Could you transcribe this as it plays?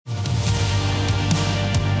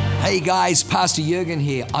Hey guys, Pastor Jürgen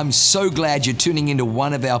here. I'm so glad you're tuning into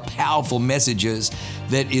one of our powerful messages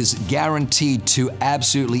that is guaranteed to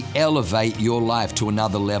absolutely elevate your life to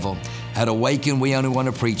another level. At Awaken, we only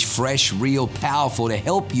want to preach fresh, real, powerful to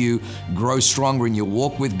help you grow stronger in your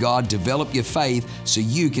walk with God, develop your faith so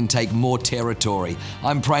you can take more territory.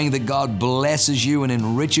 I'm praying that God blesses you and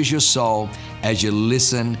enriches your soul as you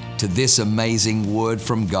listen to this amazing word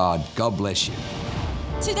from God. God bless you.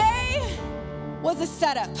 Today was a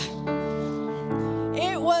setup.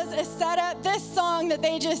 It was a setup. This song that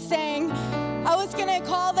they just sang, I was gonna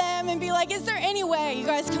call them and be like, is there any way you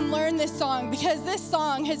guys can learn this song? Because this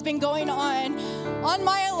song has been going on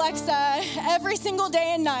my Alexa every single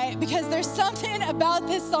day and night because there's something about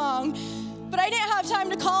this song. But I didn't have time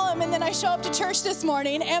to call them, and then I show up to church this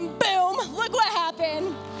morning and boom, look what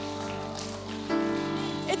happened.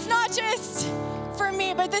 It's not just for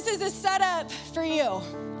me, but this is a setup for you.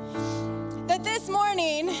 That this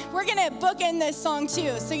morning, we're gonna bookend this song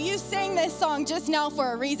too. So you sang this song just now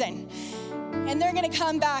for a reason. And they're gonna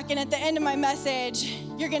come back, and at the end of my message,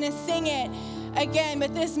 you're gonna sing it again.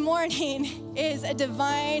 But this morning is a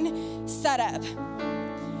divine setup.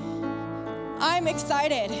 I'm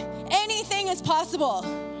excited. Anything is possible.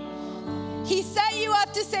 He set you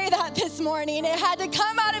up to say that this morning. It had to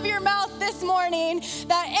come out of your mouth this morning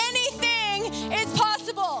that anything is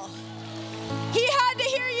possible. He had to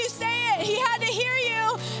hear you say it. He had to hear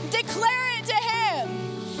you declare it to him.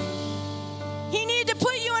 He needed to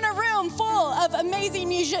put you in a room full of amazing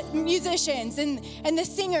musicians and the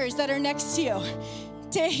singers that are next to you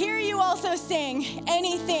to hear you also sing,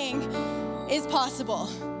 anything is possible.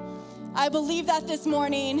 I believe that this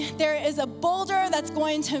morning there is a boulder that's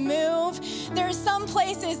going to move. There's some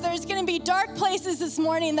places, there's going to be dark places this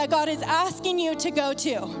morning that God is asking you to go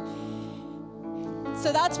to.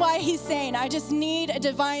 So that's why he's saying, I just need a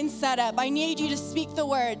divine setup. I need you to speak the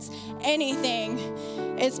words. Anything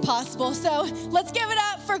is possible. So let's give it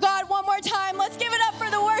up for God one more time. Let's give it up for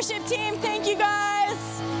the worship team. Thank you guys.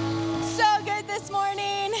 So good this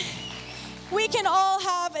morning. We can all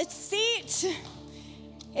have a seat.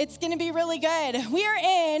 It's going to be really good. We are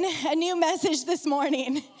in a new message this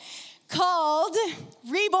morning called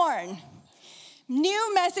Reborn.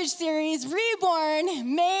 New message series,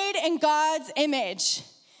 Reborn, made in God's image.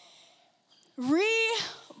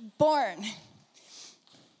 Reborn.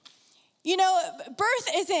 You know, birth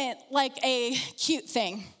isn't like a cute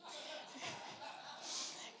thing.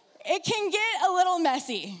 It can get a little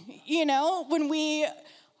messy, you know, when we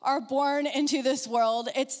are born into this world.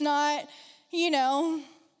 It's not, you know,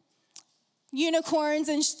 unicorns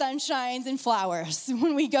and sunshines and flowers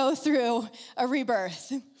when we go through a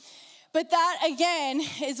rebirth. But that, again,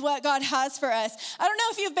 is what God has for us. I don't know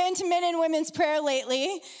if you've been to men and women's prayer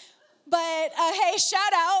lately, but hey,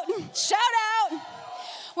 shout out.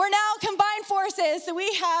 We're now combined forces, so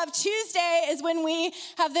we have Tuesday is when we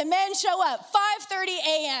have the men show up, 5:30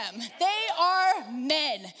 a.m. They are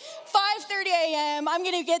men. 5:30 a.m. I'm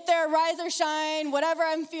going to get there, rise or shine, whatever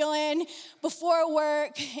I'm feeling before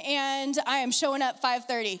work, and I am showing up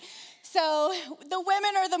 5:30. So the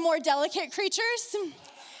women are the more delicate creatures.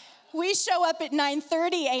 We show up at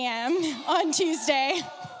 9:30 a.m. on Tuesday.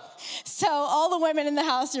 So all the women in the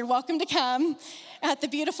house, you're welcome to come at the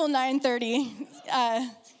beautiful 9:30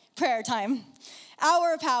 prayer time,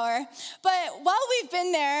 hour of power. But while we've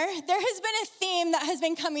been there has been a theme that has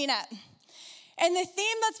been coming up. And the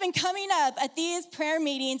theme that's been coming up at these prayer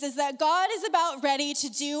meetings is that God is about ready to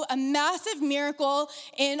do a massive miracle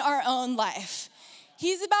in our own life.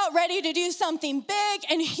 He's about ready to do something big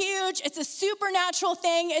and huge. It's a supernatural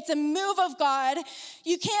thing. It's a move of God.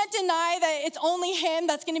 You can't deny that it's only him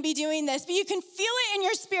that's going to be doing this, but you can feel it in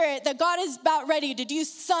your spirit that God is about ready to do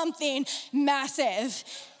something massive.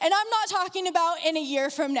 And I'm not talking about in a year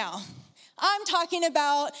from now. I'm talking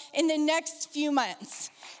about in the next few months.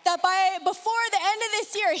 That before the end of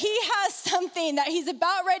this year, he has something that he's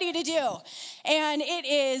about ready to do. And it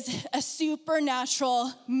is a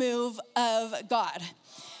supernatural move of God.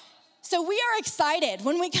 So we are excited.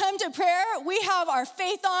 When we come to prayer, we have our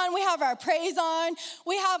faith on, we have our praise on,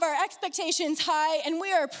 we have our expectations high, and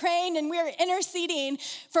we are praying and we are interceding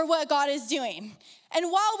for what God is doing.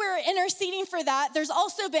 And while we're interceding for that, there's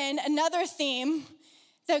also been another theme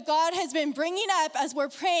that God has been bringing up as we're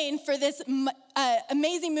praying for this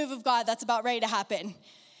amazing move of God that's about ready to happen.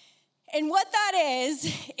 And what that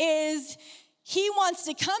is he wants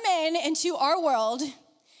to come into our world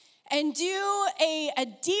and do a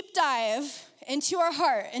deep dive into our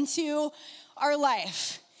heart, into our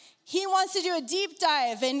life. He wants to do a deep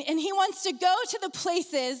dive, and he wants to go to the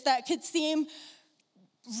places that could seem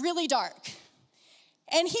really dark.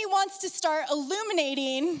 And he wants to start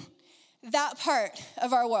illuminating that part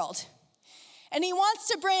of our world. And he wants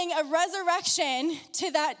to bring a resurrection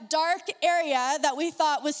to that dark area that we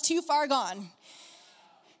thought was too far gone.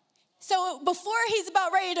 So before he's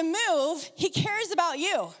about ready to move, he cares about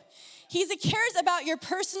you. He cares about your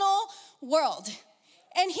personal world.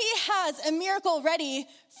 And he has a miracle ready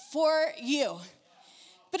for you.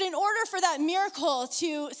 But in order for that miracle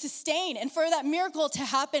to sustain and for that miracle to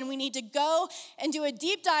happen, we need to go and do a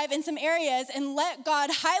deep dive in some areas and let God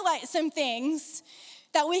highlight some things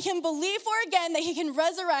that we can believe for again, that he can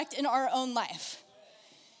resurrect in our own life.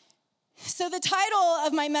 So the title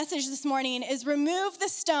of my message this morning is Remove the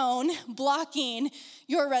Stone Blocking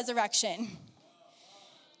Your Resurrection.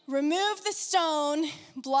 Remove the stone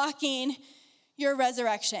blocking your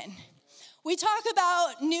resurrection. We talk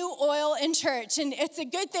about new oil in church, and it's a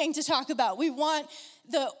good thing to talk about. We want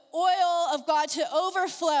the oil of God to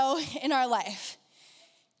overflow in our life.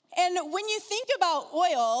 And when you think about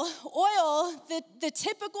oil, the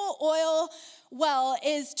typical oil well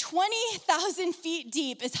is 20,000 feet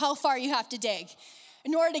deep is how far you have to dig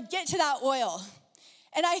in order to get to that oil.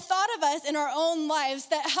 And I thought of us in our own lives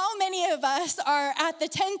that how many of us are at the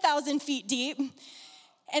 10,000 feet deep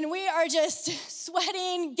and we are just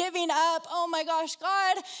sweating, giving up. Oh my gosh,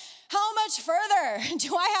 God, how much further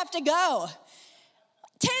do I have to go?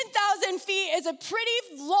 10,000 feet is a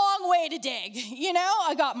pretty long way to dig. You know,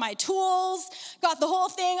 I got my tools, got the whole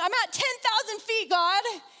thing. I'm at 10,000 feet, God.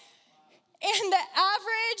 And the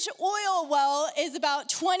average oil well is about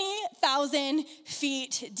 20,000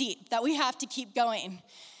 feet deep that we have to keep going.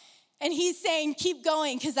 And he's saying, keep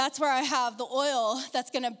going, because that's where I have the oil that's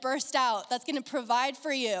going to burst out, that's going to provide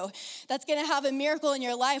for you, that's going to have a miracle in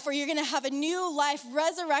your life, where you're going to have a new life,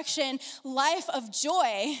 resurrection, life of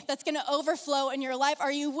joy that's going to overflow in your life.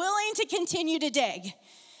 Are you willing to continue to dig?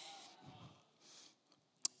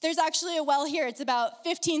 There's actually a well here. It's about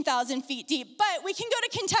 15,000 feet deep. But we can go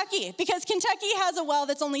to Kentucky, because Kentucky has a well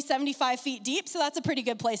that's only 75 feet deep, so that's a pretty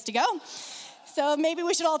good place to go. So maybe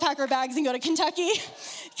we should all pack our bags and go to Kentucky,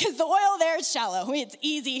 because the oil there is shallow. It's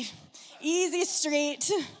easy street.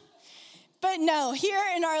 But no, here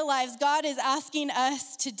in our lives, God is asking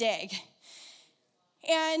us to dig.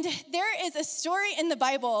 And there is a story in the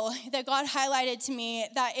Bible that God highlighted to me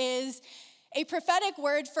that is a prophetic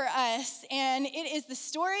word for us, and it is the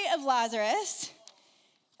story of Lazarus,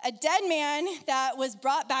 a dead man that was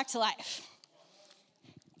brought back to life.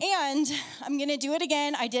 And I'm going to do it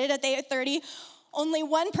again. I did it at the 8:30. Only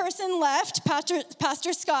one person left,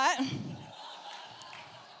 Pastor Scott.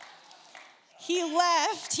 He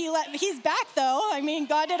left. He's back, though. I mean,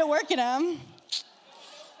 God did a work in him.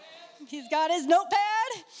 He's got his notepad.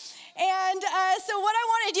 And so what I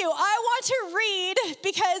want to do, I want to read,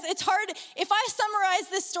 because it's hard. If I summarize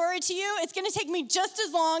this story to you, it's going to take me just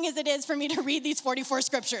as long as it is for me to read these 44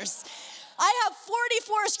 scriptures. I have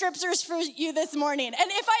 44 scriptures for you this morning. And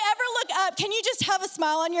if I ever look up, can you just have a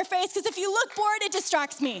smile on your face? Because if you look bored, it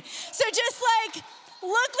distracts me. So just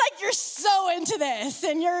look like you're so into this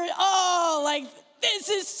and you're, this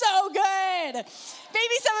is so good.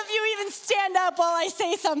 Maybe some of you even stand up while I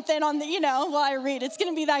say something while I read. It's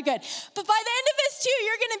going to be that good. But by the end of this too,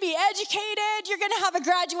 you're going to be educated. You're going to have a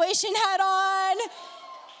graduation hat on.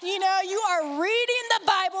 You are reading the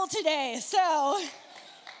Bible today. So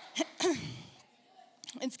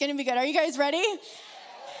it's going to be good. Are you guys ready?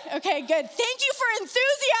 Okay, good. Thank you for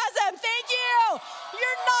enthusiasm. Thank you.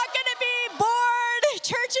 You're not going to be bored.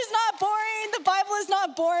 Church is not boring. The Bible is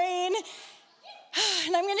not boring.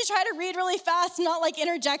 And I'm going to try to read really fast, not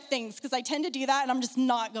interject things, because I tend to do that, and I'm just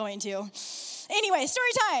not going to. Anyway,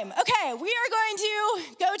 story time. Okay, we are going to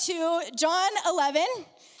go to John 11,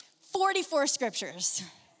 44 scriptures.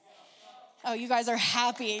 Oh, you guys are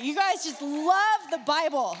happy. You guys just love the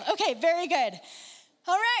Bible. Okay, very good.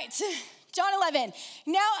 All right, John 11.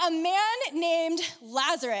 Now, a man named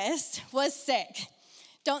Lazarus was sick.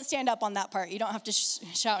 Don't stand up on that part. You don't have to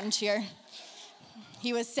shout and cheer.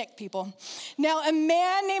 He was sick, people. Now, a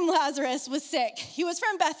man named Lazarus was sick. He was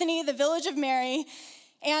from Bethany, the village of Mary,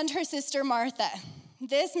 and her sister Martha.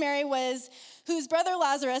 This Mary whose brother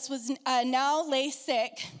Lazarus was now lay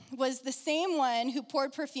sick, was the same one who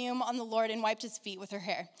poured perfume on the Lord and wiped his feet with her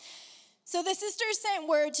hair. So the sisters sent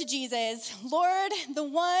word to Jesus, "Lord, the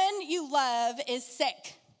one you love is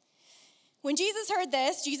sick." When Jesus heard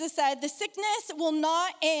this, Jesus said, "The sickness will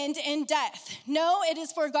not end in death. No, it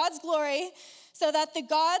is for God's glory, so that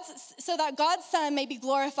God's Son may be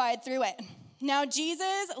glorified through it." Now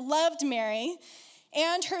Jesus loved Mary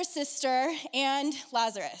and her sister and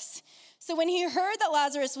Lazarus. So when he heard that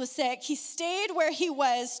Lazarus was sick, he stayed where he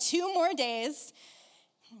was 2 more days.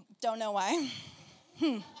 Don't know why.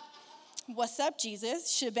 What's up,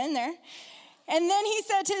 Jesus? Should have been there. And then he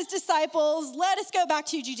said to his disciples, let us go back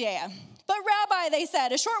to Judea. But Rabbi, they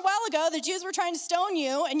said, a short while ago, the Jews were trying to stone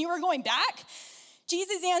you and you were going back?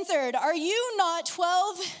 Jesus answered, are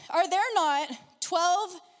there not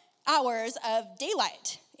 12 hours of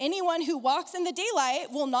daylight? Anyone who walks in the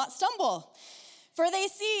daylight will not stumble, for they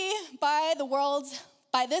see by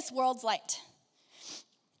this world's light.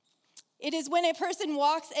 It is when a person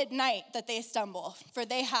walks at night that they stumble, for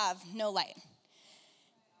they have no light.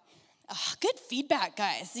 Oh, good feedback,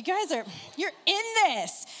 guys. You're in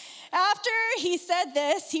this. After he said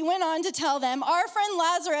this, he went on to tell them, our friend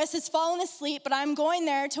Lazarus has fallen asleep, but I'm going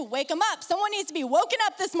there to wake him up. Someone needs to be woken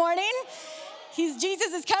up this morning.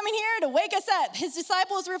 Jesus is coming here to wake us up. His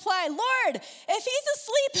disciples replied, Lord, if he's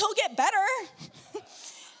asleep, he'll get better. The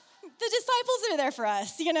disciples are there for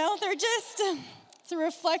us, They're just, it's a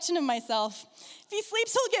reflection of myself. If he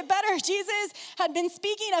sleeps, he'll get better. Jesus had been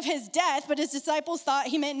speaking of his death, but his disciples thought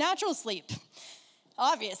he meant natural sleep,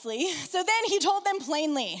 obviously. So then he told them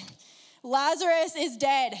plainly, Lazarus is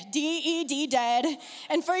dead, D-E-D, dead.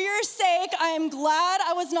 And for your sake, I am glad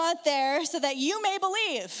I was not there so that you may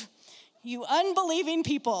believe. You unbelieving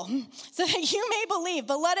people, so that you may believe,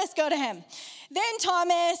 but let us go to him. Then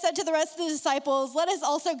Thomas said to the rest of the disciples, let us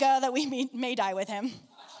also go that we may die with him.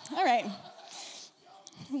 All right,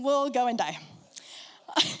 we'll go and die.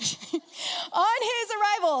 On his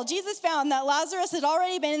arrival, Jesus found that Lazarus had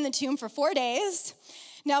already been in the tomb for 4 days.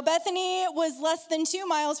 Now Bethany was less than 2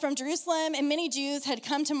 miles from Jerusalem, and many Jews had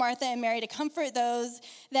come to Martha and Mary to comfort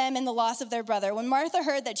them in the loss of their brother. When Martha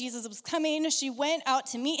heard that Jesus was coming, she went out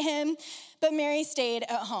to meet him, but Mary stayed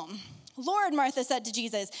at home. Lord, Martha said to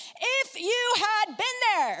Jesus, if you had been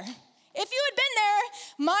there,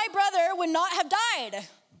 my brother would not have died.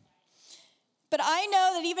 But I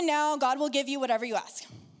know that even now God will give you whatever you ask.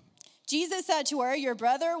 Jesus said to her, your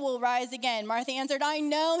brother will rise again. Martha answered, I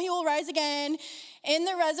know he will rise again in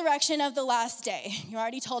the resurrection of the last day. You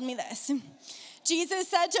already told me this. Jesus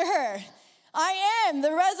said to her, I am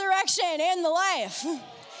the resurrection and the life.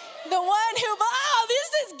 The one who,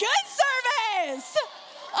 this is good service.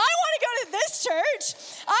 I want to go to this church.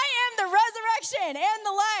 I am the resurrection and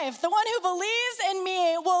the life. The one who believes in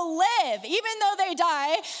me will live, even though they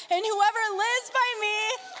die. And whoever lives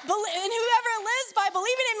by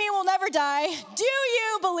believing in me will never die. Do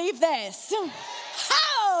you believe this?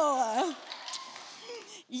 How?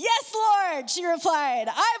 Yes, Lord, she replied.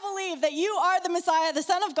 I believe that you are the Messiah, the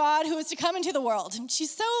Son of God, who is to come into the world. And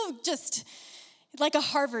she's so just like a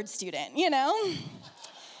Harvard student,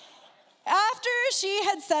 After she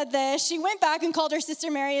had said this, she went back and called her sister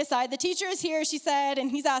Mary aside. The teacher is here, she said, and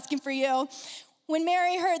he's asking for you. When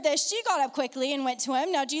Mary heard this, she got up quickly and went to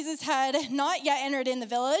him. Now Jesus had not yet entered in the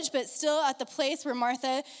village, but still at the place where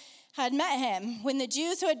Martha had met him. When the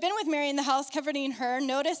Jews who had been with Mary in the house comforting her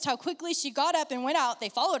noticed how quickly she got up and went out, they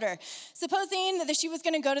followed her, supposing that she was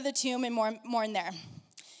going to go to the tomb and mourn there.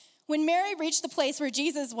 When Mary reached the place where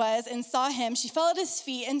Jesus was and saw him, she fell at his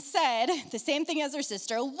feet and said the same thing as her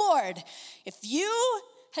sister, Lord, if you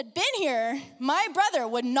had been here, my brother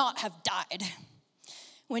would not have died.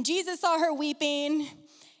 When Jesus saw her weeping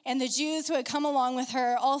and the Jews who had come along with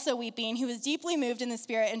her also weeping, he was deeply moved in the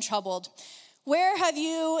spirit and troubled. Where have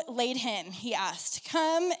you laid him? He asked.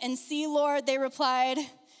 Come and see, Lord, they replied.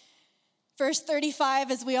 Verse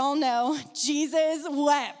 35, as we all know, Jesus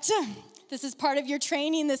wept. This is part of your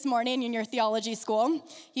training this morning in your theology school.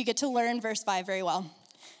 You get to learn verse 5 very well.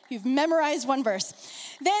 You've memorized one verse.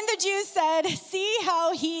 Then the Jews said, see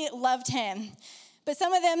how he loved him. But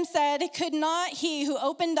some of them said, could not he who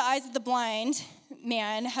opened the eyes of the blind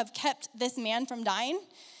man have kept this man from dying?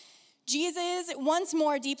 Jesus, once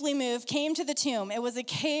more deeply moved, came to the tomb. It was a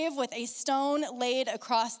cave with a stone laid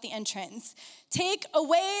across the entrance. Take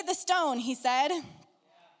away the stone, he said.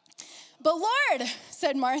 But Lord,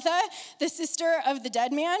 said Martha, the sister of the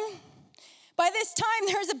dead man, by this time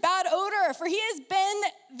there's a bad odor, for he has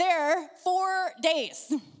been there 4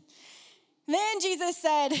 days. Then Jesus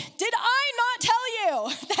said, did I not tell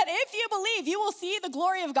you that if you believe, you will see the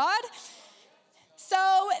glory of God?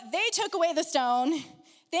 So they took away the stone.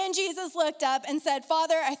 Then Jesus looked up and said,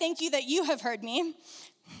 Father, I thank you that you have heard me.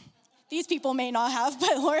 These people may not have,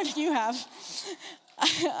 but Lord, you have.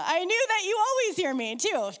 I knew that you always hear me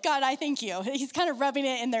too. God, I thank you. He's kind of rubbing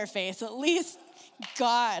it in their face. At least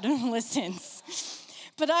God listens.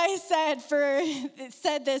 But I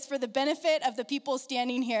said this for the benefit of the people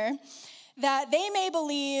standing here, that they may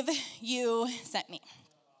believe you sent me.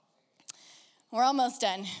 We're almost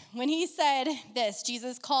done. When he said this,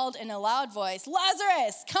 Jesus called in a loud voice,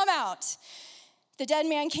 Lazarus, come out. The dead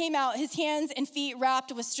man came out, his hands and feet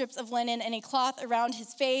wrapped with strips of linen and a cloth around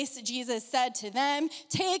his face. Jesus said to them,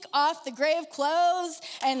 "Take off the grave clothes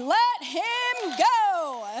and let him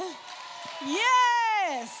go."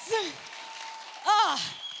 Yes.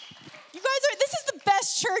 This is the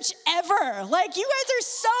best church ever. Like, you guys are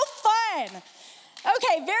so fun.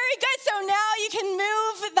 Okay, very good. So now you can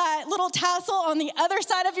move that little tassel on the other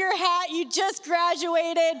side of your hat. You just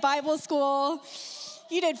graduated Bible school.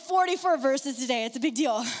 You did 44 verses today. It's a big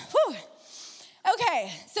deal. Whew.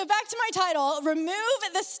 Okay, so back to my title, Remove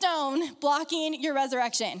the Stone Blocking Your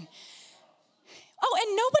Resurrection. Oh,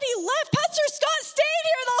 and nobody left. Pastor Scott stayed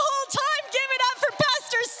here the whole time. Give it up for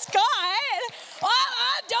Pastor Scott.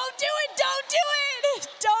 Don't do it.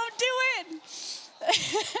 Don't do it.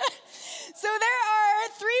 So there are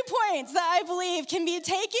 3 points that I believe can be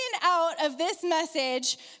taken out of this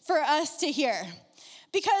message for us to hear.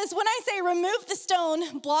 Because when I say remove the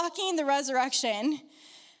stone blocking the resurrection,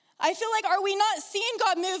 I feel like, are we not seeing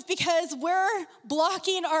God move because we're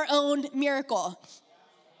blocking our own miracle?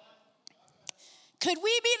 Could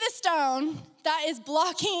we be the stone that is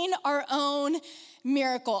blocking our own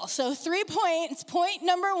miracle? So 3 points. Point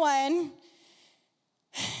number 1.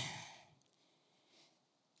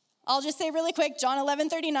 I'll just say really quick, John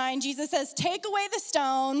 11:39, Jesus says, "Take away the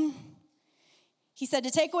stone." He said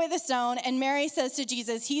to take away the stone, and Mary says to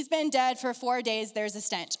Jesus, "He's been dead for 4 days, there's a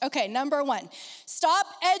stench." Okay, number 1, stop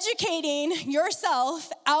educating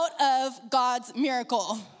yourself out of God's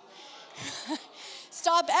miracle.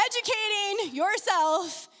 Stop educating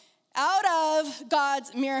yourself out of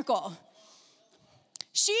God's miracle.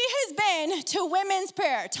 She has been to women's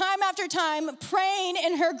prayer time after time, praying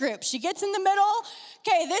in her group. She gets in the middle.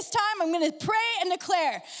 Okay, this time I'm going to pray and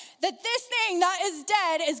declare that this thing that is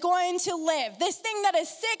dead is going to live. This thing that is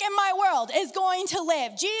sick in my world is going to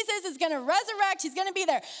live. Jesus is going to resurrect. He's going to be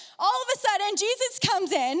there. All of a sudden, Jesus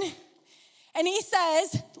comes in and he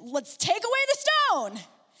says, "Let's take away the stone."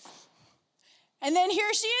 And then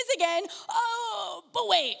here she is again. "Oh, but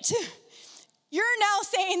wait. You're now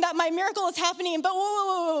saying that my miracle is happening, but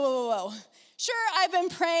whoa. Sure, I've been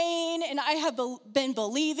praying and I have been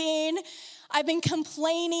believing. I've been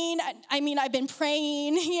complaining. I've been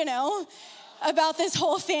praying, about this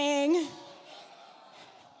whole thing.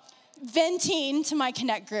 Venting to my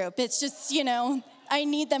Connect group. It's just, I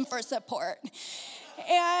need them for support."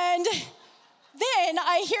 And then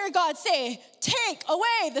I hear God say, "Take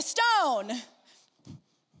away the stone."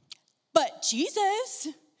 But Jesus...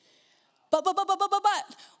 But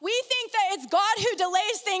we think that it's God who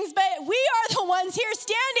delays things, but we are the ones here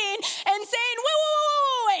standing and saying,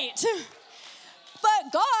 wait.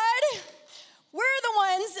 But God, we're the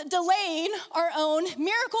ones delaying our own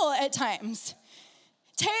miracle at times.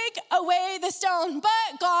 Take away the stone.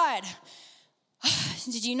 But God,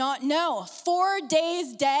 did you not know? 4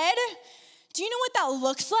 days dead? Do you know what that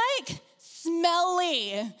looks like?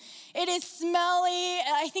 Smelly. It is smelly.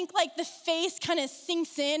 I think like the face kind of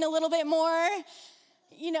sinks in a little bit more.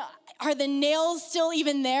 Are the nails still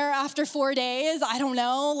even there after 4 days? I don't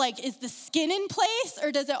know. Like, is the skin in place or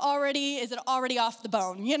is it already off the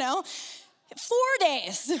bone, 4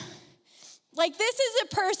 days. Like, this is a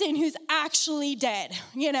person who's actually dead,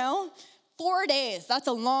 4 days, that's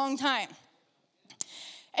a long time.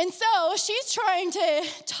 And so she's trying to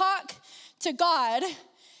talk to God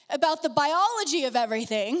about the biology of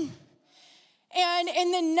everything. And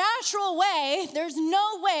in the natural way, there's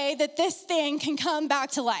no way that this thing can come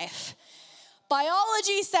back to life.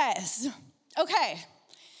 Biology says, okay,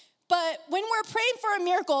 but when we're praying for a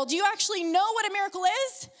miracle, do you actually know what a miracle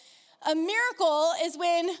is? A miracle is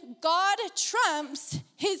when God trumps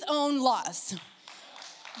his own laws.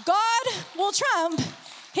 God will trump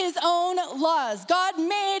his own laws. God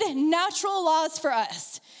made natural laws for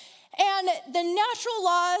us. And the natural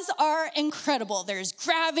laws are incredible. There's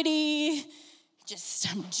gravity,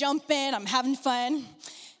 I'm jumping, I'm having fun.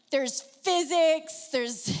 There's physics,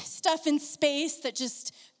 there's stuff in space that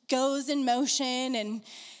just goes in motion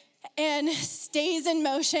and stays in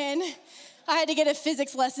motion. I had to get a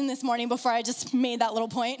physics lesson this morning before I just made that little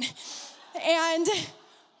point. And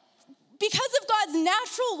because of God's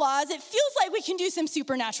natural laws, it feels like we can do some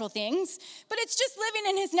supernatural things, but it's just living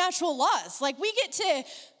in his natural laws. Like, we get to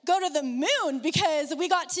go to the moon because we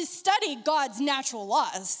got to study God's natural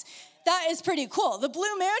laws. That is pretty cool. The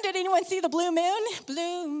blue moon, did anyone see the blue moon?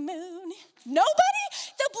 Blue moon. Nobody?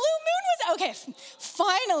 The blue moon was, okay,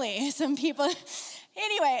 finally, some people.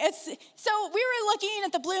 Anyway, so we were looking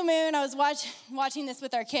at the blue moon. I was watching this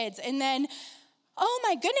with our kids, and then, oh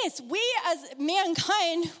my goodness, we as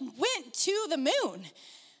mankind went to the moon.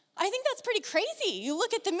 I think that's pretty crazy. You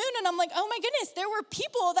look at the moon and I'm like, oh my goodness, there were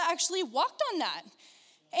people that actually walked on that.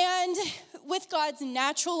 And with God's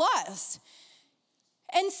natural laws.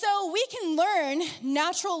 And so we can learn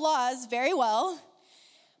natural laws very well,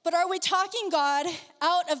 but are we talking God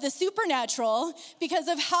out of the supernatural because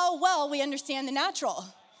of how well we understand the natural?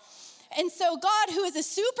 And so God, who is a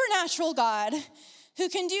supernatural God, who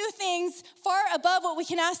can do things far above what we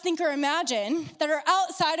can ask, think, or imagine, that are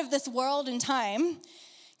outside of this world and time,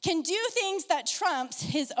 can do things that trumps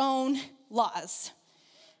his own laws.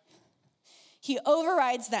 He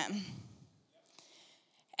overrides them.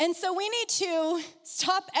 And so we need to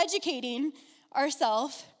stop educating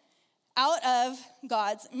ourselves out of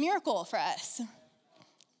God's miracle for us.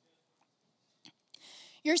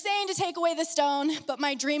 You're saying to take away the stone, but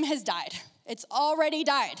my dream has died. It's already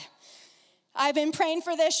died. I've been praying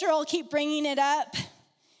for this, sure, I'll keep bringing it up.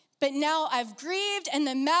 But now I've grieved, and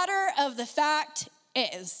the matter of the fact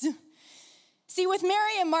is. See, with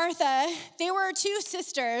Mary and Martha, they were two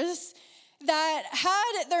sisters that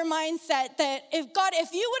had their mindset that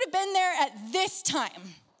if you would have been there at this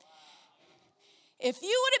time, if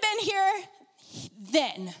you would have been here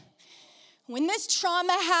then, when this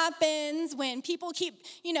trauma happens, when people keep,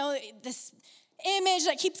 this image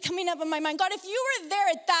that keeps coming up in my mind, God, if you were there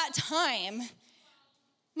at that time,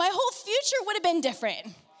 my whole future would have been different.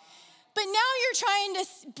 But now you're trying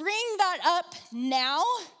to bring that up now,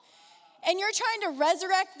 and you're trying to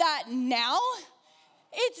resurrect that now.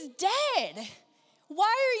 It's dead. Why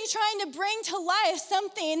are you trying to bring to life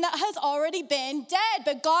something that has already been dead?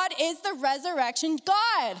 But God is the resurrection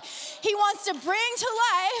God. He wants to bring to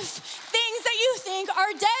life things that you think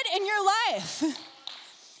are dead in your life.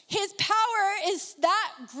 His power is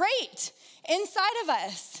that great inside of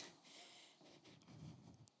us.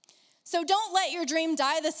 So don't let your dream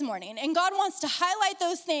die this morning. And God wants to highlight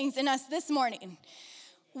those things in us this morning.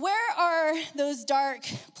 Where are those dark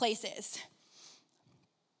places?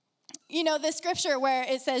 The scripture where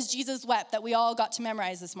it says Jesus wept that we all got to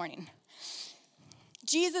memorize this morning.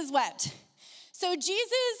 Jesus wept. So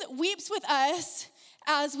Jesus weeps with us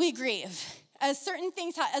as we grieve, as certain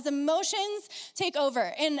things, as emotions take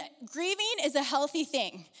over. And grieving is a healthy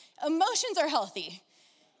thing. Emotions are healthy.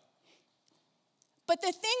 But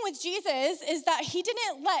the thing with Jesus is that he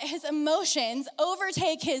didn't let his emotions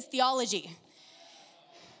overtake his theology.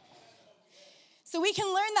 So we can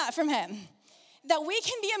learn that from him. That we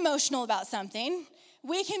can be emotional about something,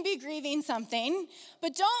 we can be grieving something,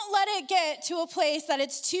 but don't let it get to a place that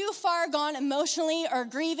it's too far gone emotionally or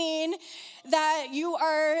grieving, that you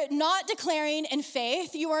are not declaring in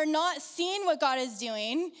faith, you are not seeing what God is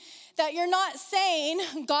doing, that you're not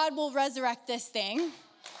saying God will resurrect this thing.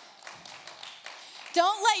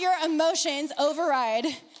 Don't let your emotions override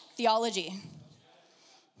theology.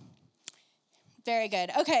 Very good.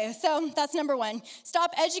 Okay, so that's number one.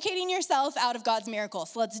 Stop educating yourself out of God's miracle.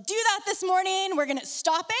 So let's do that this morning. We're going to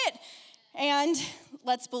stop it and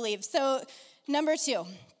let's believe. So number two,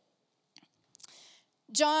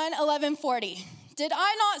 John 11:40. Did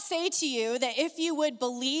I not say to you that if you would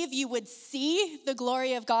believe, you would see the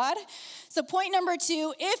glory of God? So point number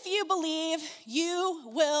two, if you believe, you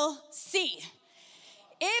will see.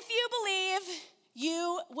 If you believe,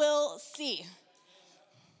 you will see.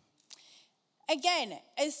 Again,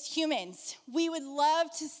 as humans, we would love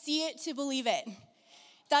to see it to believe it.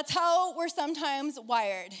 That's how we're sometimes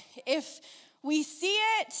wired. If we see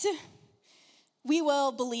it, we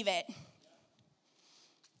will believe it.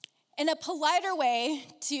 And a politer way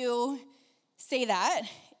to say that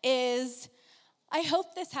is, I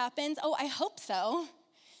hope this happens. Oh, I hope so.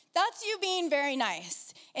 That's you being very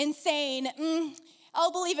nice and saying,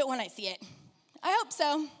 I'll believe it when I see it. I hope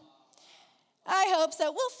so. I hope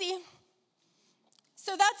so. We'll see.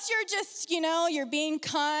 So that's you're being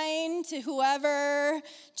kind to whoever,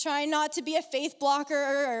 trying not to be a faith blocker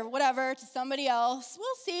or whatever to somebody else.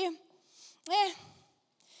 We'll see.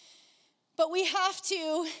 But we have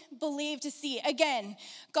to believe to see. Again,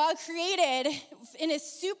 God created in his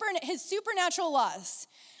supernatural laws.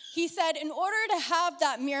 He said in order to have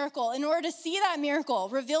that miracle, in order to see that miracle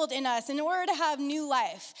revealed in us, in order to have new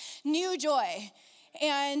life, new joy,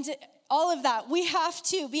 and all of that, we have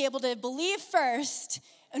to be able to believe first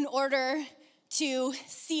in order to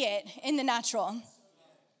see it in the natural.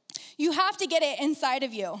 You have to get it inside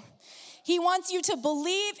of you. He wants you to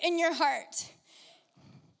believe in your heart.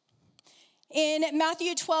 In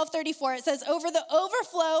Matthew 12:34, it says, over the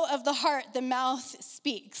overflow of the heart, the mouth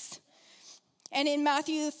speaks. And in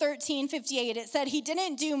Matthew 13:58, it said he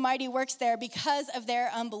didn't do mighty works there because of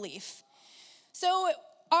their unbelief. So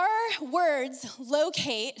our words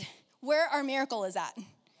locate where our miracle is at.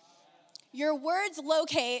 Your words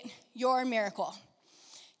locate your miracle.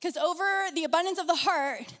 Because over the abundance of the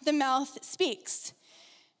heart, the mouth speaks.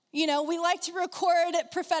 You know, we like to record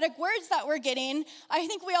prophetic words that we're getting. I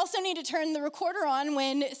think we also need to turn the recorder on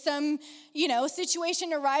when some,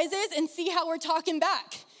 situation arises and see how we're talking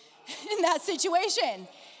back in that situation.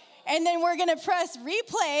 And then we're gonna press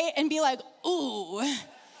replay and be like, ooh,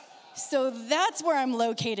 so that's where I'm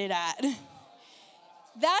located at.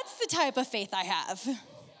 That's the type of faith I have.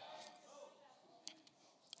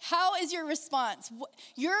 How is your response?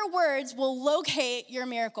 Your words will locate your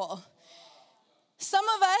miracle. Some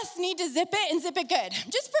of us need to zip it and zip it good,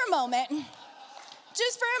 just for a moment.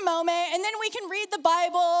 Just for a moment, and then we can read the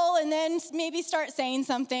Bible and then maybe start saying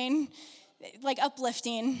something like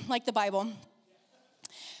uplifting, like the Bible.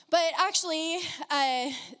 But actually,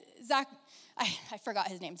 I forgot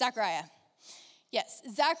his name, Zechariah. Yes,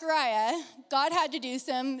 Zechariah, God had to do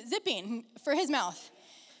some zipping for his mouth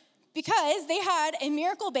because they had a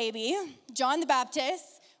miracle baby. John the Baptist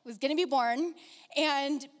was going to be born,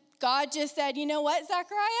 and God just said, you know what,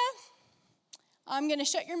 Zechariah? I'm going to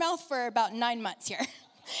shut your mouth for about 9 months here.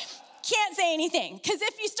 Can't say anything, because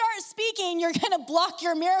if you start speaking, you're going to block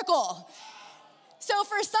your miracle. So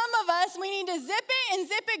for some of us, we need to zip it and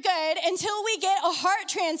zip it good until we get a heart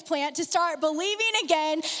transplant to start believing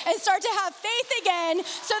again and start to have faith again,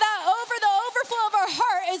 so that over the overflow of our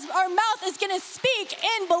heart, our mouth is going to speak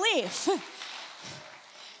in belief.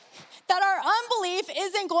 That our unbelief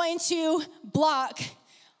isn't going to block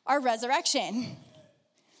our resurrection.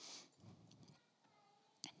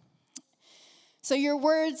 So your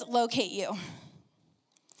words locate you.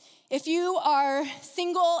 If you are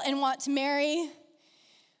single and want to marry,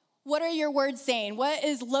 what are your words saying? What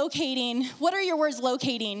are your words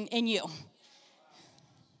locating in you?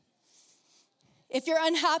 If you're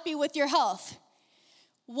unhappy with your health,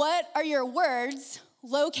 what are your words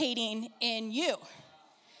locating in you?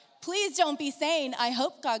 Please don't be saying, I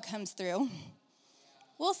hope God comes through.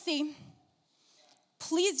 We'll see.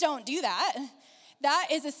 Please don't do that. That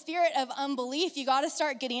is a spirit of unbelief. You got to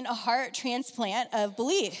start getting a heart transplant of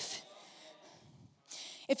belief.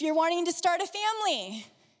 If you're wanting to start a family,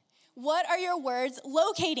 what are your words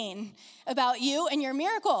locating about you and your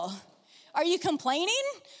miracle? Are you complaining,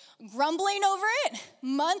 grumbling over it,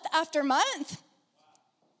 month after month?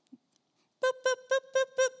 Boop, boop, boop, boop,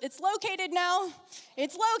 boop. It's located now.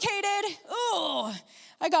 It's located. Ooh,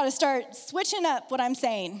 I got to start switching up what I'm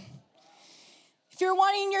saying. If you're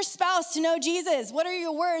wanting your spouse to know Jesus, what are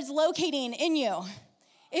your words locating in you?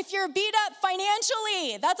 If you're beat up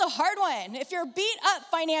financially, that's a hard one. If you're beat up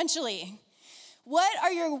financially, what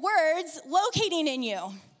are your words locating in you?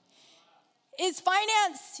 Is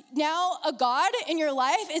finance now a god in your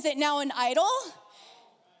life? Is it now an idol?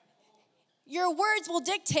 Your words will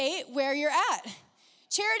dictate where you're at.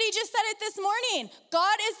 Charity just said it this morning.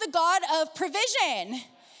 God is the God of provision.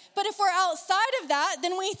 But if we're outside of that,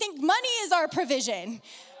 then we think money is our provision.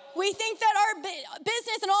 We think that our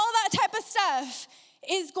business and all that type of stuff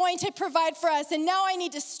is going to provide for us. And now I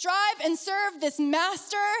need to strive and serve this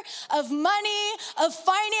master of money, of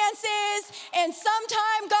finances. And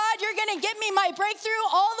sometime, God, you're going to give me my breakthrough,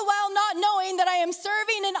 all the while not knowing that I am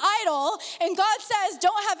serving an idol. And God says,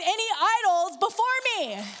 don't have any idols before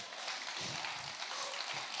me.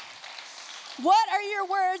 What are your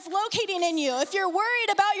words locating in you? If you're worried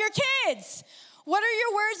about your kids, what are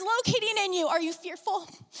your words locating in you? Are you fearful?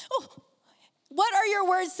 Oh, what are your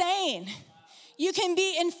words saying? You can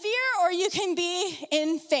be in fear or you can be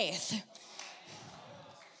in faith.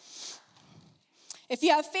 If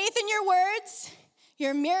you have faith in your words,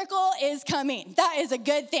 your miracle is coming. That is a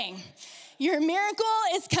good thing. Your miracle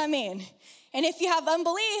is coming. And if you have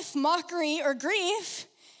unbelief, mockery, or grief,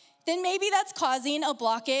 then maybe that's causing a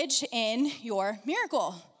blockage in your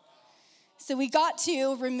miracle. So we got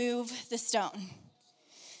to remove the stone.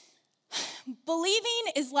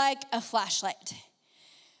 Believing is like a flashlight.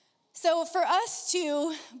 So for us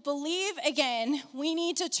to believe again, we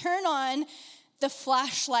need to turn on the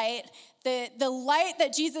flashlight, the light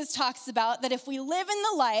that Jesus talks about, that if we live in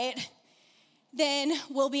the light, then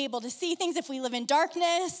we'll be able to see things. If we live in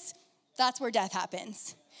darkness, that's where death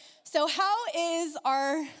happens. So how is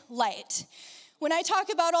our light? When I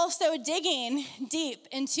talk about also digging deep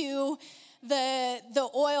into the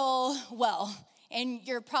oil well, and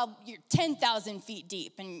you're 10,000 feet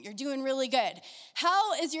deep, and you're doing really good.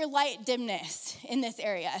 How is your light dimness in this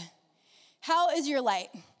area? How is your light?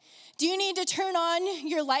 Do you need to turn on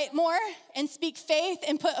your light more and speak faith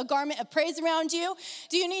and put a garment of praise around you?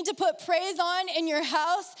 Do you need to put praise on in your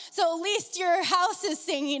house so at least your house is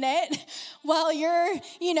singing it while you're,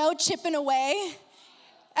 chipping away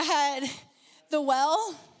at the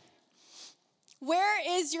well?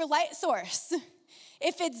 Where is your light source?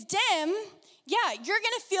 If it's dim, yeah, you're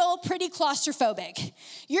gonna feel pretty claustrophobic.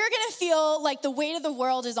 You're gonna feel like the weight of the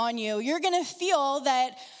world is on you. You're gonna feel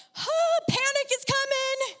that, panic is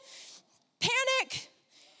coming. Panic.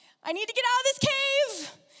 I need to get out of this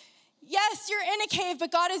cave. Yes, you're in a cave,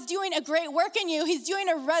 but God is doing a great work in you. He's doing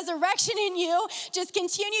a resurrection in you. Just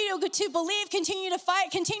continue to believe, continue to fight,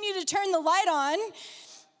 continue to turn the light on.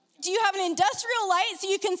 Do you have an industrial light so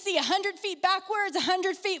you can see 100 feet backwards,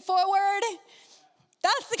 100 feet forward?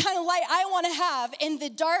 That's the kind of light I want to have in the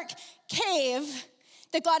dark cave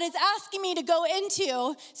that God is asking me to go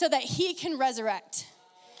into so that he can resurrect.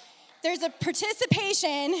 There's a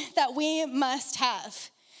participation that we must have.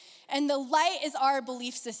 And the light is our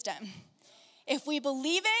belief system. If we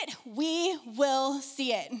believe it, we will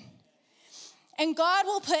see it. And God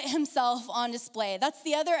will put himself on display. That's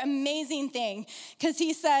the other amazing thing, because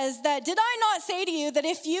he says that, did I not say to you that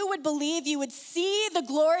if you would believe, you would see the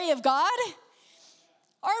glory of God?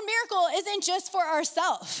 Our miracle isn't just for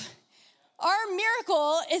ourselves. Our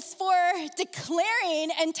miracle is for declaring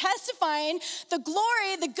and testifying the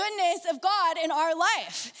glory, the goodness of God in our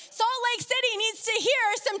life. Salt Lake City needs to hear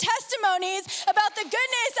some testimonies about the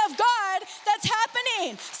goodness of God that's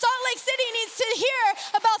happening. Salt Lake City needs to hear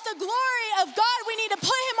about the glory of God. We need to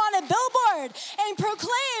put him on a billboard and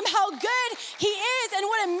proclaim how good he is and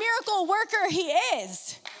what a miracle worker he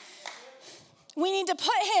is. We need to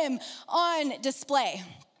put him on display.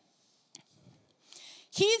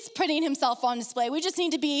 He's putting himself on display. We just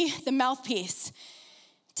need to be the mouthpiece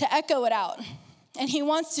to echo it out. And he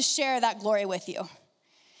wants to share that glory with you.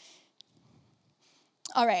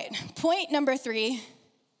 All right, point number 3.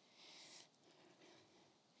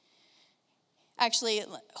 Actually,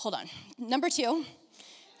 hold on. Number 2,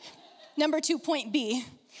 point B.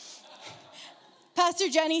 Pastor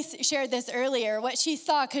Jenny shared this earlier. What she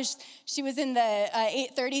saw, because she was in the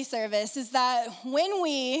 8:30 service, is that when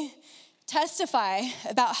we testify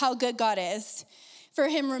about how good God is, for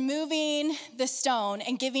him removing the stone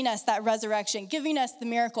and giving us that resurrection, giving us the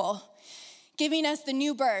miracle, giving us the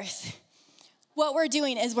new birth, what we're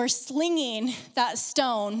doing is we're slinging that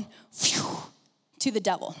stone to the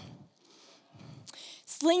devil.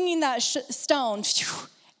 Slinging that stone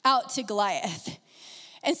out to Goliath.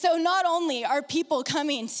 And so not only are people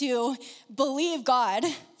coming to believe God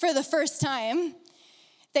for the first time,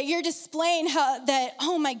 that you're displaying how that,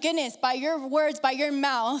 oh my goodness, by your words, by your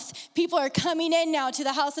mouth, people are coming in now to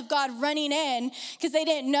the house of God, running in, because they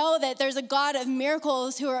didn't know that there's a God of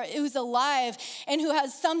miracles who's alive and who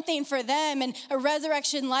has something for them and a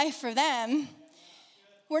resurrection life for them.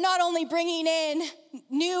 We're not only bringing in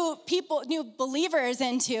new people, new believers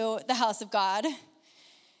into the house of God,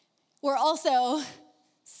 we're also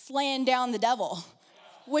slaying down the devil,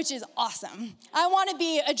 which is awesome. I want to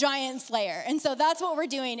be a giant slayer. And so that's what we're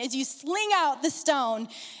doing, is you sling out the stone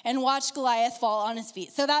and watch Goliath fall on his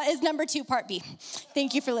feet. So that is number 2, part B.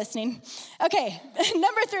 Thank you for listening. Okay,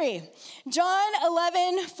 number 3, John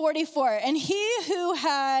 11:44. And he who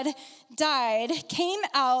had died came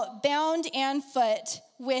out bound and foot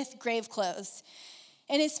with grave clothes,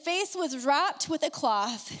 and his face was wrapped with a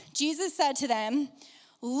cloth. Jesus said to them,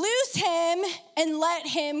 loose him and let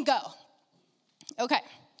him go. Okay,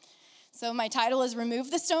 so my title is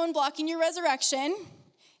Remove the Stone Blocking Your Resurrection.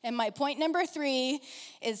 And my point number 3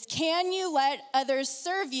 is, can you let others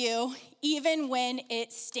serve you even when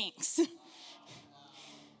it stinks?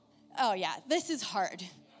 Oh yeah, this is hard.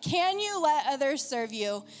 Can you let others serve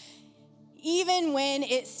you even when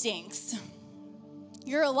it stinks?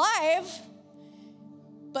 You're alive,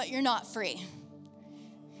 but you're not free.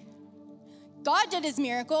 God did his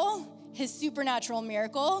miracle, his supernatural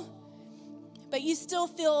miracle, but you still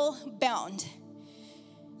feel bound.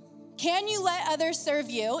 Can you let others serve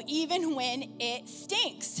you even when it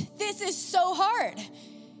stinks? This is so hard.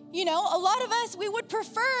 You know, a lot of us, we would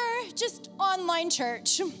prefer just online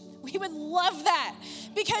church. We would love that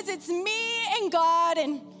because it's me and God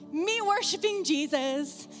and me worshiping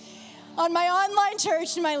Jesus on my online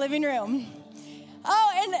church in my living room.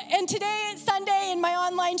 Oh, and today, Sunday, in my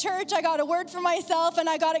online church, I got a word for myself, and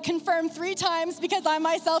I got it confirmed 3 times because I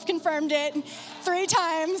myself confirmed it 3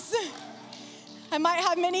 times. I might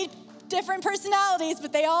have many different personalities,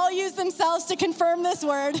 but they all use themselves to confirm this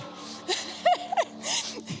word.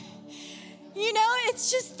 You know,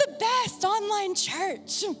 it's just the best online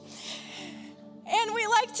church. And we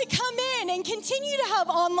like to come in and continue to have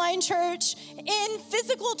online church in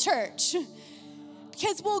physical church,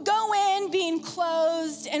 because we'll go in being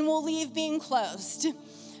closed and we'll leave being closed.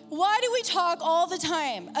 Why do we talk all the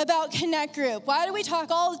time about Connect Group? Why do we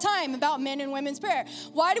talk all the time about men and women's prayer?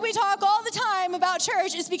 Why do we talk all the time about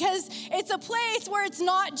church? It's because it's a place where it's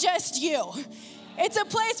not just you. It's a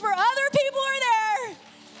place where other people are there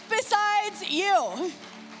besides you.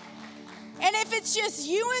 And if it's just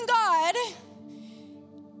you and God,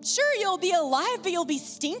 sure, you'll be alive, but you'll be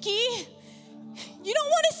stinky. You don't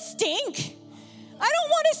want to stink. I don't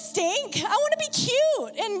want to stink. I want to be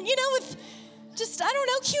cute. And, with just, I don't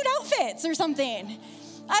know, cute outfits or something.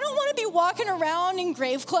 I don't want to be walking around in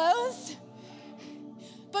grave clothes.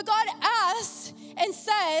 But God asks and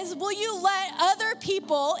says, will you let other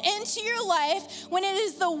people into your life when it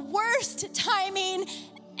is the worst timing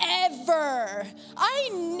ever? I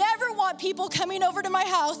never want people coming over to my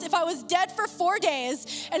house if I was dead for 4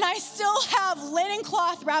 days and I still have linen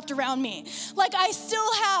cloth wrapped around me. Like I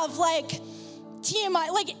still have TMI,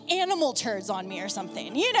 animal turds on me or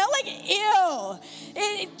something, ew.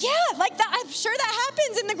 Like that. I'm sure that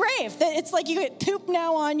happens in the grave. That it's like you get poop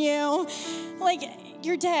now on you. Like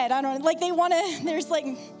you're dead. I don't know. They want to, there's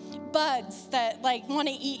bugs that want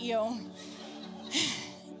to eat you.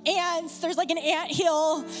 Ants, there's an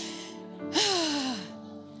anthill.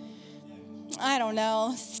 I don't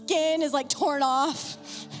know. Skin is torn off.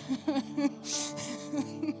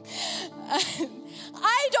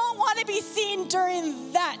 I don't want to be seen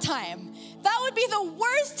during that time. That would be the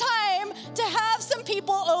worst time to have some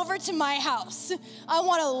people over to my house. I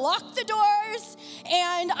want to lock the doors,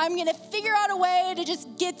 and I'm going to figure out a way to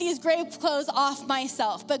just get these grave clothes off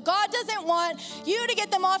myself. But God doesn't want you to get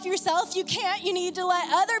them off yourself. You can't. You need to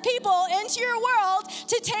let other people into your world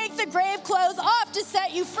to take the grave clothes off, to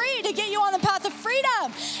set you free, to get you on the path of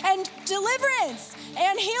freedom and deliverance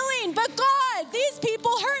and healing. But God, these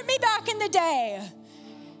people hurt me back in the day.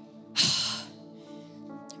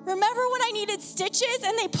 Remember when I needed stitches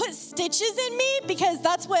and they put stitches in me because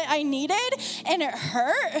that's what I needed and it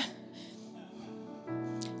hurt?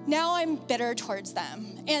 Now I'm bitter towards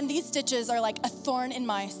them. And these stitches are like a thorn in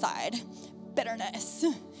my side. Bitterness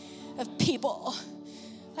of people.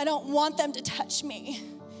 I don't want them to touch me.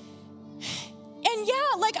 And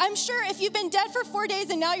I'm sure if you've been dead for 4 days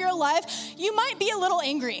and now you're alive, you might be a little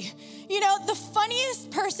angry. The funniest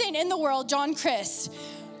person in the world, John Christ,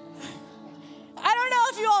 I don't know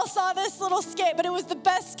if you all saw this little skit, but it was the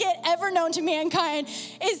best skit ever known to mankind,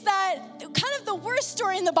 is that kind of the worst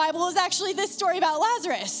story in the Bible is actually this story about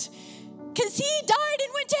Lazarus. Because he died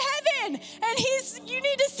and went to heaven. And you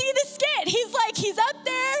need to see the skit. He's up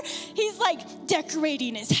there. He's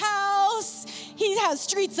decorating his house. He has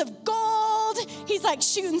streets of gold. He's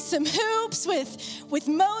shooting some hoops with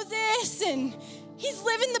Moses. And he's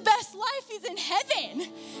living the best life. He's in heaven.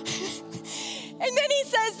 And then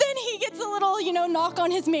he gets a little, knock on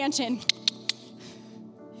his mansion.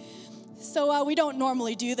 So we don't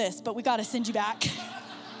normally do this, but we got to send you back.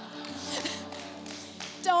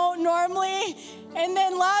 Don't normally. And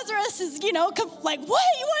then Lazarus is, what? You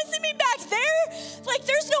want to send me back there?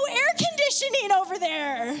 There's no air conditioning over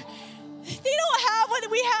there. They don't have what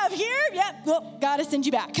we have here. Yep, well, got to send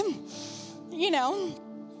you back.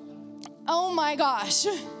 Oh my gosh.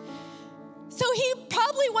 So he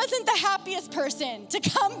probably wasn't the happiest person to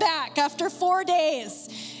come back after 4 days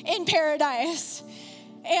in paradise.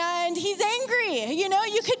 And he's angry.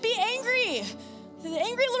 You could be angry. The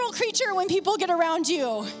angry little creature when people get around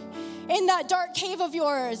you in that dark cave of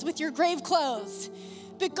yours with your grave clothes.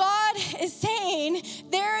 But God is saying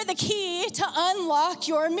they're the key to unlock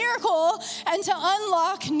your miracle and to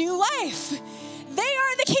unlock new life. They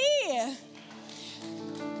are the key.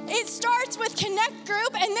 It starts with Connect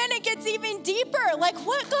Group, and then it gets even deeper. What,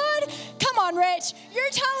 God? Come on, Rich. You're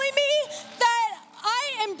telling me that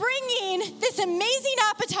I am bringing this amazing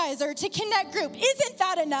appetizer to Connect Group. Isn't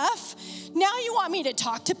that enough? Now you want me to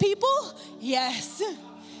talk to people? Yes.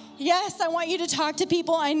 Yes, I want you to talk to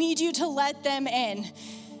people. I need you to let them in.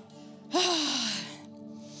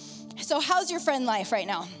 So how's your friend life right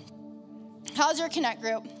now? How's your Connect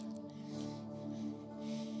Group?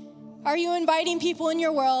 Are you inviting people in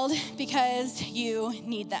your world because you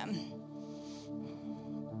need them?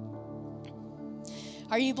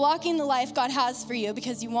 Are you blocking the life God has for you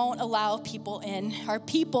because you won't allow people in? Are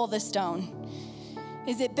people the stone?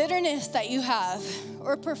 Is it bitterness that you have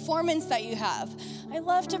or performance that you have? I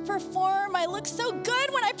love to perform. I look so good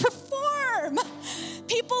when I perform.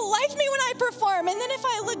 People like me when I perform. And then if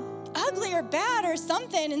I look ugly or bad or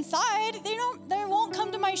something inside, they won't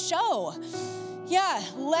come to my show. Yeah,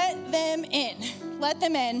 let them in. Let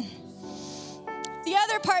them in. The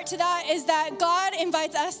other part to that is that God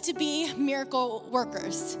invites us to be miracle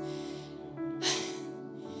workers.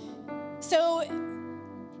 So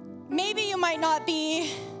maybe you might not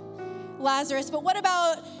be Lazarus, but what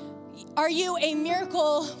about, are you a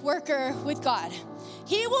miracle worker with God?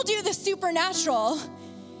 He will do the supernatural,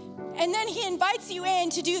 and then he invites you in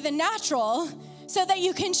to do the natural so that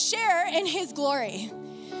you can share in his glory.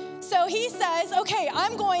 So he says, okay,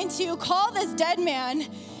 I'm going to call this dead man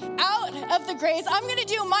out of the graves. I'm going to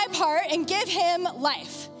do my part and give him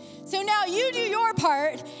life. So now you do your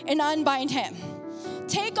part and unbind him.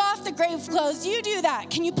 Take off the grave clothes. You do that.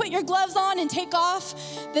 Can you put your gloves on and take off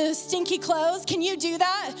the stinky clothes? Can you do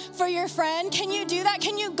that for your friend? Can you do that?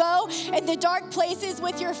 Can you go in the dark places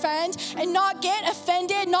with your friend and not get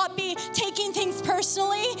offended, not be taking things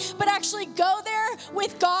personally, but actually go there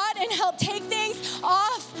with God and help take things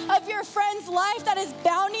off of your friend's life that is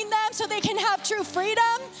bounding them so they can have true freedom?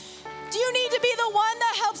 Do you need to be the one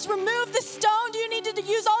that helps remove the stone? Do you need to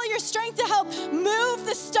use all your strength to help move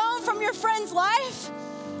the stone from your friend's life?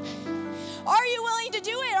 Are you willing to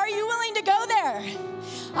do it? Are you willing to go there?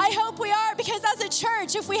 I hope we are, because as a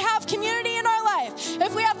church, if we have community in our life,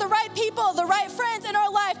 if we have the right people, the right friends in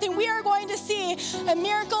our life, then we are going to see a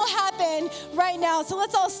miracle happen right now. So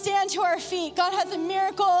let's all stand to our feet. God has a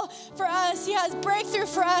miracle for us. He has breakthrough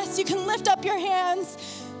for us. You can lift up your hands.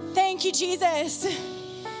 Thank you, Jesus.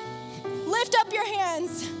 Lift up your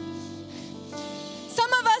hands.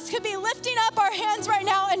 Some of us could be lifting up our hands right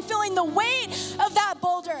now and feeling the weight of that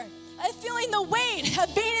boulder, of feeling the weight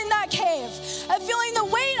of being in that cave, of feeling the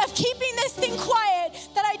weight of keeping this thing quiet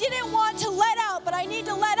that I didn't want to let out, but I need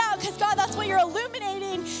to let out because, God, that's what you're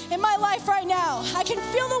illuminating in my life right now. I can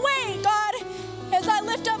feel the weight, God, as I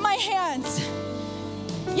lift up my hands.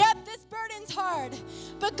 Yep, this burden's hard,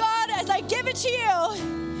 but God, as I give it to you,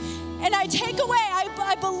 and I take away,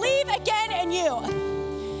 I believe again in you.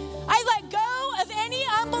 I let go of any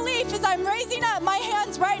unbelief as I'm raising up my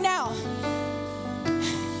hands right now.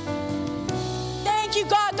 Thank you,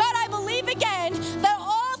 God. God, I believe again that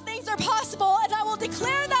all things are possible, and I will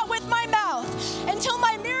declare that with my mouth until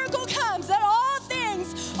my miracle comes, that all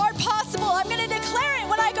things are possible. I'm going to declare it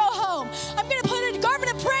when I go home. I'm going to put a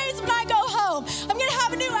garment of praise when I go home. I'm going to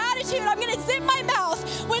have a new attitude. I'm going to zip my mouth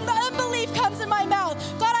when the unbelief comes in my mouth.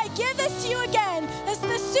 God, I give this to you again.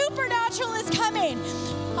 The supernatural is coming.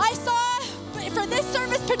 I saw, for this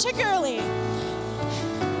service particularly,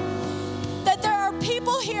 that there are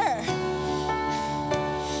people here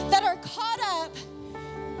that are caught up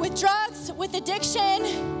with drugs, with addiction,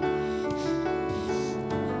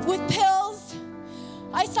 with pills.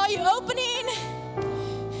 I saw you opening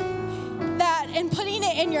that and putting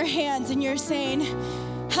it in your hands, and you're saying,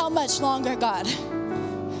 how much longer, God?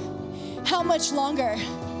 How much longer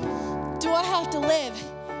do I have to live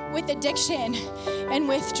with addiction and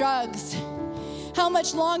with drugs? How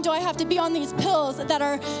much long do I have to be on these pills that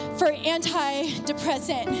are for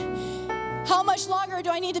antidepressant? How much longer do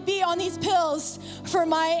I need to be on these pills for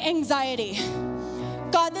my anxiety?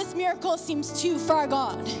 God, this miracle seems too far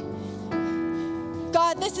gone.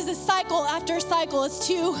 God, this is a cycle after cycle. It's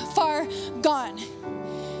too far gone.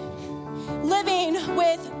 Living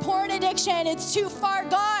with porn addiction, it's too far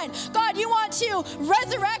gone. God, you want to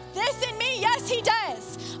resurrect this in me? Yes, he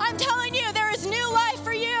does. I'm telling you, there is new life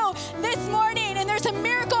for you this morning, and there's a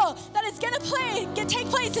miracle that is going to take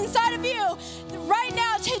place inside of you right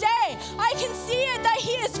now, today. I can see it, that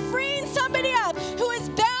he is freeing somebody up who is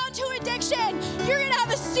bound to addiction. You're going to have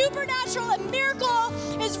a supernatural, a miracle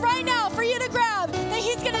is right now for you to grab, that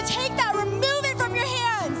he's going to take that, remove it from your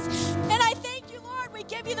hands. And I thank you, Lord. We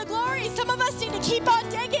give you the glory. Some of us need to keep on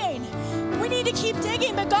digging. We need to keep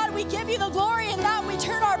digging, but God, we give you the glory in that. We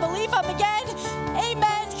turn our belief up again.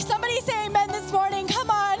 Amen. Somebody say amen this morning. Come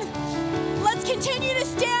on. Let's continue to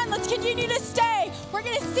stand. Let's continue to stay. We're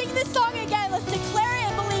going to sing this song again. Let's declare it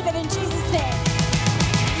and believe it in Jesus' name.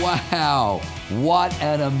 Wow, what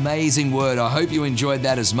an amazing word. I hope you enjoyed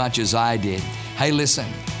that as much as I did. Hey, listen,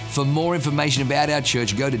 for more information about our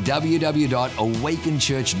church, go to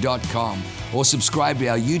www.awakenchurch.com or subscribe to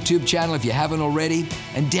our YouTube channel if you haven't already,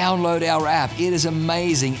 and download our app. It is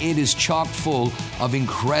amazing. It is chock full of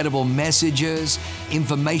incredible messages,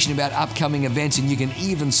 information about upcoming events, and you can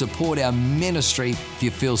even support our ministry if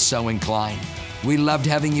you feel so inclined. We loved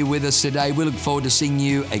having you with us today. We look forward to seeing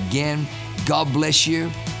you again. God bless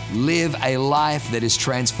you. Live a life that is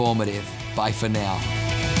transformative. Bye for now.